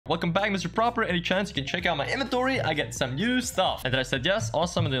Welcome back, Mr. Proper. Any chance you can check out my inventory? I get some new stuff. And then I said yes.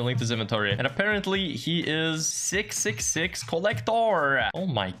 Awesome. And then linked his inventory. And apparently he is 666 collector. Oh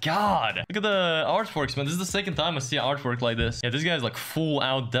my god. Look at the artworks, man. This is the second time I see artwork like this. Yeah, this guy is like full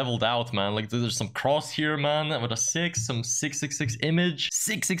out deviled out, man. Like there's some cross here, man, with a 6, some 666 image,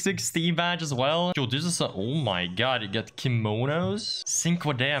 666 Steam badge as well. Yo, this is a, oh my god. You get kimonos,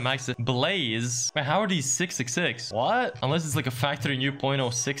 Cinco de Max Blaze. Wait, how are these 666? What? Unless it's like a factory new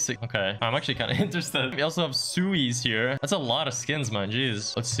 .066. Okay, I'm actually kind of interested. We also have Sui's here. That's a lot of skins, man.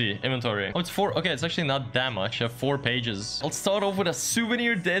 Jeez. Let's see. Inventory. Oh, it's 4. Okay, it's actually not that much. I have 4 pages. Let's start off with a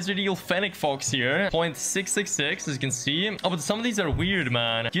souvenir desert eel fennec fox here. .666, as you can see. Oh, but some of these are weird,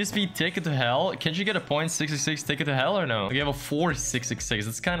 man. USB ticket to hell. Can't you get a .666 ticket to hell or no? Like, you have a 4.666.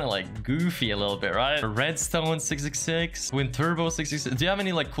 It's kind of like goofy a little bit, right? A redstone 666. Wind turbo 666. Do you have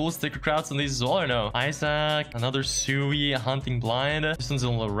any like cool sticker crafts on these as well or no? Isaac. Another Sui. Hunting blind. This one's a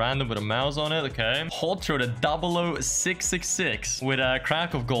little random with a mouse on it. Okay. Hot Rod, a 00666 with a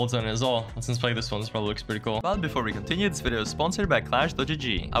crack of golds on it as well. Let's inspect this one. This probably looks pretty cool. But before we continue, this video is sponsored by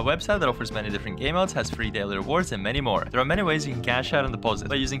clash.gg, a website that offers many different game modes, has free daily rewards, and many more. There are many ways you can cash out and deposit.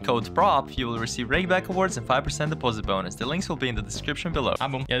 By using code PROP, you will receive rakeback awards and 5% deposit bonus. The links will be in the description below. Ah,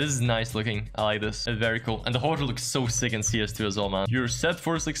 boom. Yeah, this is nice looking. I like this. It's very cool. And the Hot Rod looks so sick in CS2 as well, man. You're set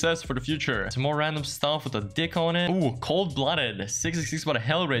for success for the future. Some more random stuff with a dick on it. Ooh, cold-blooded. 666 with a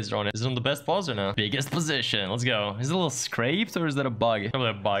Hellraiser on it. Is it on the best pause or no? Biggest position. Let's go. Is it a little scraped or is that a bug? Probably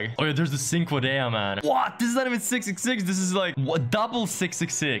a bug. Oh yeah, there's the Cinco de, man. What? This is not even 666. This is like what? Double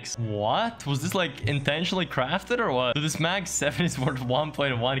 666. What? Was this like intentionally crafted or what? So this mag 7 is worth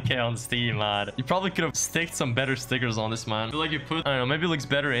 1.1k on Steam, man. You probably could have sticked some better stickers on this, man. I feel like you put, I don't know, maybe it looks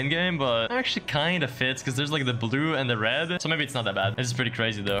better in game, but it actually kind of fits because there's like the blue and the red. So maybe it's not that bad. This is pretty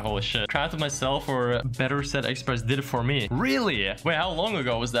crazy though. Holy shit. Crafted myself or Better Set Express did it for me. Really? Wait, how long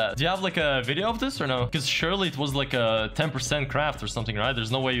ago was that? Do you have like a video of this or no? Because surely it was like a 10% craft or something, right?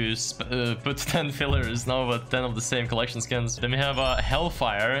 There's no way you put 10 fillers, no, but 10 of the same collection skins. Then we have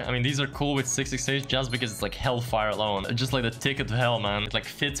Hellfire. I mean, these are cool with 666 just because it's like Hellfire alone. Just like the ticket to hell, man. It like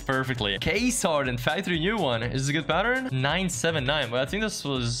fits perfectly. Case Hardened Factory new one. Is this a good pattern? 979. Well, I think this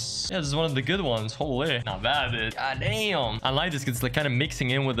was, yeah, this is one of the good ones. Holy, not bad, dude. God damn. I like this because it's like kind of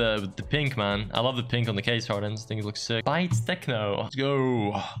mixing in with the pink, man. I love the pink on the Case Hardens. I think it looks sick. Bites Techno. Let's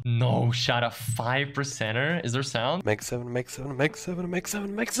go. No shot, a 5%er. Is there sound? Make 7, make 7, make 7, make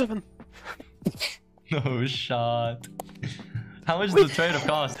 7, make 7. No shot. How much does the trade-off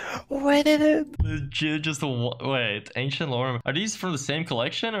cost? Wait it. Legit, just a wait. Ancient lore. Are these from the same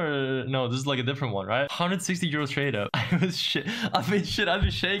collection or no? This is like a different one, right? 160 euro trade-off. I was shit. I mean, shit. I've been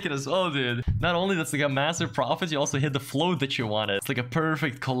shaking as well, dude. Not only that's like a massive profit, you also hit the float that you wanted. It's like a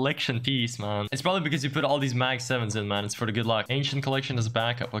perfect collection piece, man. It's probably because you put all these mag 7s in, man. It's for the good luck. Ancient collection as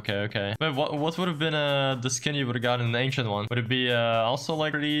backup. Okay, okay. But what would have been the skin you would have gotten in the ancient one? Would it be also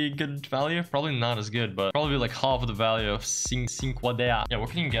like pretty good value? Probably not as good, but probably like half of the value of Cinco de. Yeah, what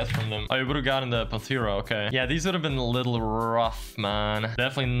can you get from them? Oh, you would have gotten the Panthera. Okay. Yeah, these would have been a little rough, man.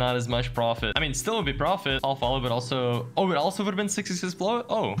 Definitely not as much profit. I mean, still would be profit. I'll follow, but also... Oh, it also would have been 666 below?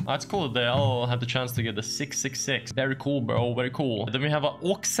 Oh, that's cool. They all had the chance to get the 666. Very cool, bro. Very cool. Then we have an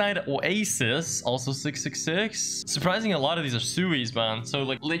Oxide Oasis. Also 666. Surprising, a lot of these are Sui's, man. So,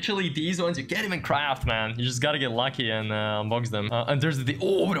 like, literally these ones you can't even craft, man. You just gotta get lucky and unbox them. And there's the...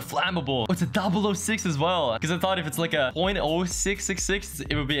 Oh, the flammable. Oh, it's a 006 as well. Because I thought if it's like a .0666,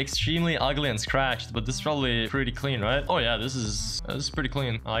 it would be extremely ugly and scratched, but this is probably pretty clean, right? Oh yeah, this is pretty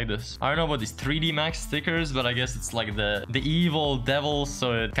clean. I like this. I don't know about these 3D Max stickers, but I guess it's like the evil devil,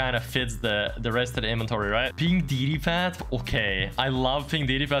 so it kind of fits the rest of the inventory, right? Pink DD pad. Okay, I love pink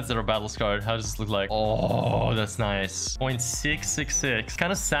DD pads that are battle scarred. How does this look like? Oh, that's nice. .666.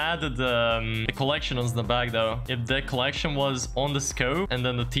 Kind of sad that the collection was in the back though. If the collection was on the scope and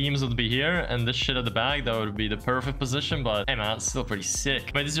then the teams would be here and this shit at the back, that would be the perfect position. But hey man, it's still pretty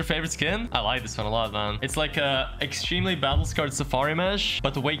sick. Wait, this is your favorite skin? I like this one a lot, man. It's like a extremely battle scarred safari mesh,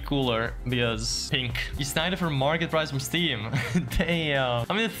 but way cooler because pink. You sniped it for market price from Steam. Damn.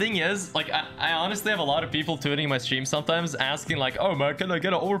 I mean, the thing is, like, I honestly have a lot of people tuning my stream sometimes asking like, oh man, can I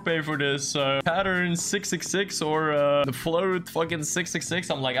get an overpay for this pattern 666 or the float fucking 666?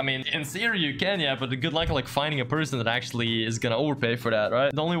 I'm like, I mean, in theory you can, yeah, but good luck like finding a person that actually is gonna overpay for that,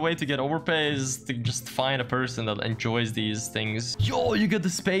 right? The only way to get overpay is to just find a person that enjoys these things. Yo, you get the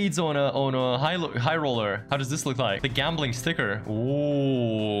spades on a high roller. How does this look like? The gambling sticker.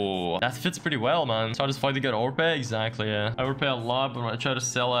 Ooh, That fits pretty well, man. So I just fight to get overpay? Exactly, yeah. I overpay a lot, but when I try to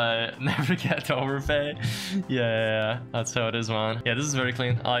sell, I never get to overpay. Yeah. That's how it is, man. Yeah, this is very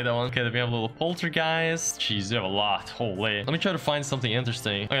clean. I like that one. Okay, then we have a little poltergeist. Jeez, you have a lot. Holy. Let me try to find something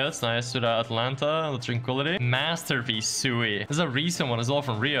interesting. Okay, that's nice. To the Atlanta, the Tranquility. Masterpiece Sui. There's a recent one as well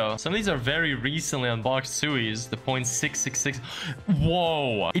from Rio. Some of these are very recently unboxed Suis. The 0.666.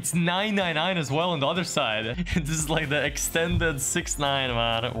 Whoa. It's 999 as well on the other side. This is like the extended 6.9,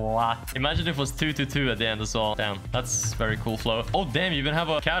 man. What? Imagine if it was 222 at the end as well. Damn, that's very cool flow. Oh, damn, you even have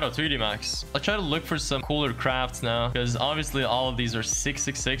a Kato 3D Max. I'll try to look for some cooler crafts now, because obviously all of these are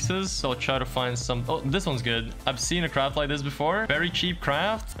 666s. So I'll try to find some. Oh, this one's good. I've seen a craft like this before. Very cheap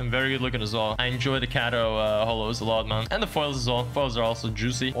craft and very good looking as well. I enjoy the Kato holos a lot, man. And the foils as well. Foils are also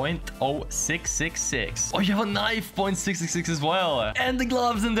juicy. 0.0666. Oh, you have a knife 0.666 as well. And the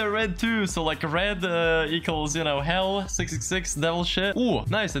gloves in there red too. So like red equals, you know, hell 666 devil shit. Ooh,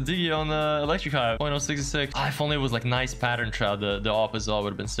 nice. A Diggy on electric hive 0.066. Ah, if only it was like nice pattern shroud. The op as well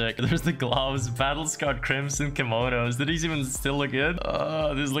would have been sick. There's the gloves, battle scarred crimson kimonos. Do these even still look good?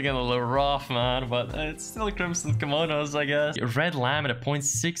 This is looking a little rough, man, but it's still crimson kimonos, I guess. Red lamina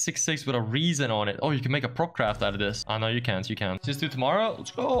 0.666 with a reason on it. Oh, you can make a prop craft out of this. Oh no, you can't. You can't. CS2 tomorrow.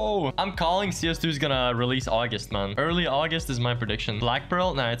 Let's go. I'm calling CS2 is gonna release August, man. Early August is my prediction. Black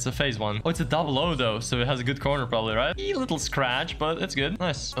Pearl? Nah, it's a phase 1. Oh, it's a 00 though, so it has a good corner probably, right? A little scratch, but it's good.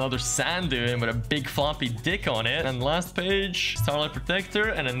 Nice. Another Sandu with a big floppy dick on it. And last page, Starlight Protector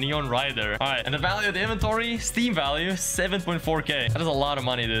and a Neon Rider. All right, and the value of the inventory, Steam value, 7.4k. That is a lot of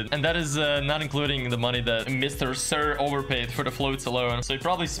money, dude. And that is not including the money that Mr. Sir overpaid for the floats alone. So he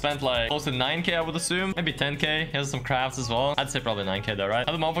probably spent like close to 9k, I would assume. Maybe 10k. He has some crafts as well. I'd say probably 9k though, right?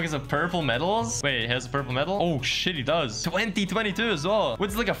 Other motherfuckers have purple medals. Wait, he has a purple medal? Oh shit, he does. 2022 as well.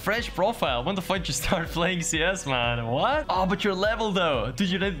 What's like a fresh profile? When the fuck you start playing CS, man? What? Oh, but your level though. Dude,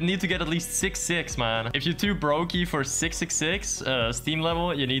 you need to get at least 6.6, man. If you're too brokey for 6.66 Steam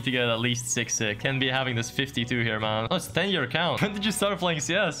level, you need to get at least 6.6. Can't be having this 52 here, man. Oh, it's a 10-year account. When did you start playing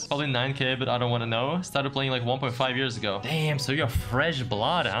CS? Probably 9k, but I don't want to know. Started playing like 1.5 years ago. Damn, so you got fresh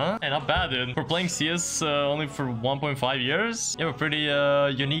blood, huh? Hey, not bad, dude. For playing CS only for 1.5 years, you have a pretty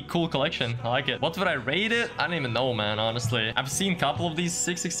unique, cool collection. I like it. What would I rate it? I don't even know, man, honestly. I've seen a couple of these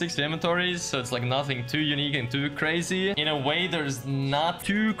 666 inventories, so it's like nothing too unique and too crazy. In a way, there's not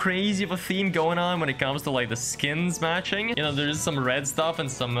too crazy of a theme going on when it comes to like the skins matching. You know, there's some red stuff and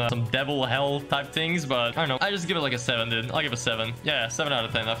some devil hell type things, but I don't know. I just give it like a 7, dude. I'll give it a 7. Yeah, 7 out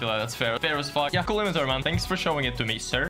of 10. I feel like that's fair. Fair as fuck. Yeah, cool inventory, man. Thanks for showing it to me, sir.